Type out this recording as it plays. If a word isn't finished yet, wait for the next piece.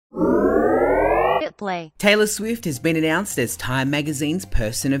at play. Taylor Swift has been announced as Time Magazine's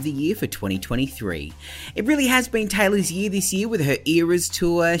Person of the Year for 2023. It really has been Taylor's year this year with her Eras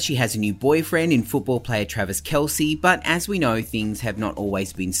tour. She has a new boyfriend in football player Travis Kelce, but as we know, things have not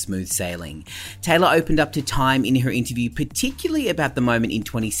always been smooth sailing. Taylor opened up to Time in her interview, particularly about the moment in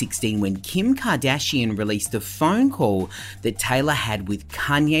 2016 when Kim Kardashian released a phone call that Taylor had with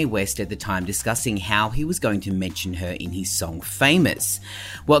Kanye West at the time, discussing how he was going to mention her in his song Famous.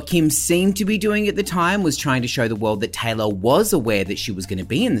 What Kim seemed to be doing at the time was trying to show the world that Taylor was aware that she was going to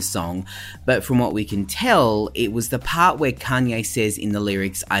be in the song, but from what we can tell, it was the part where Kanye says in the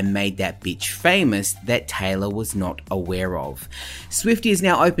lyrics, "I made that bitch famous," that Taylor was not aware of. Swiftie has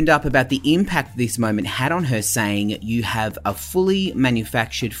now opened up about the impact this moment had on her, saying, "You have a fully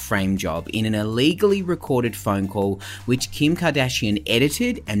manufactured frame job in an illegally recorded phone call which Kim Kardashian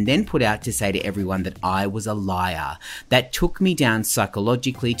edited and then put out to say to everyone that I was a liar. That took me down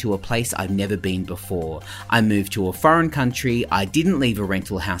psychologically to a place I've never been before. I moved to a foreign country. I didn't leave a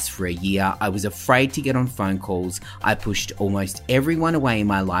rental house for a year. I was afraid to get on phone calls. I pushed almost everyone away in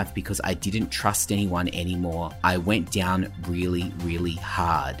my life because I didn't trust anyone anymore. I went down really, really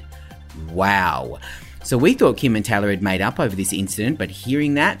hard." Wow. So we thought Kim and Taylor had made up over this incident, but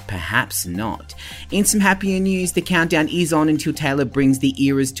hearing that, perhaps not. In some happier news, the countdown is on until Taylor brings the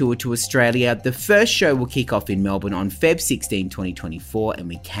Eras tour to Australia. The first show will kick off in Melbourne on Feb 16, 2024, and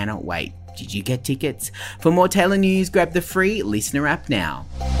we cannot wait. Did you get tickets? For more Taylor news, grab the free Listener app now.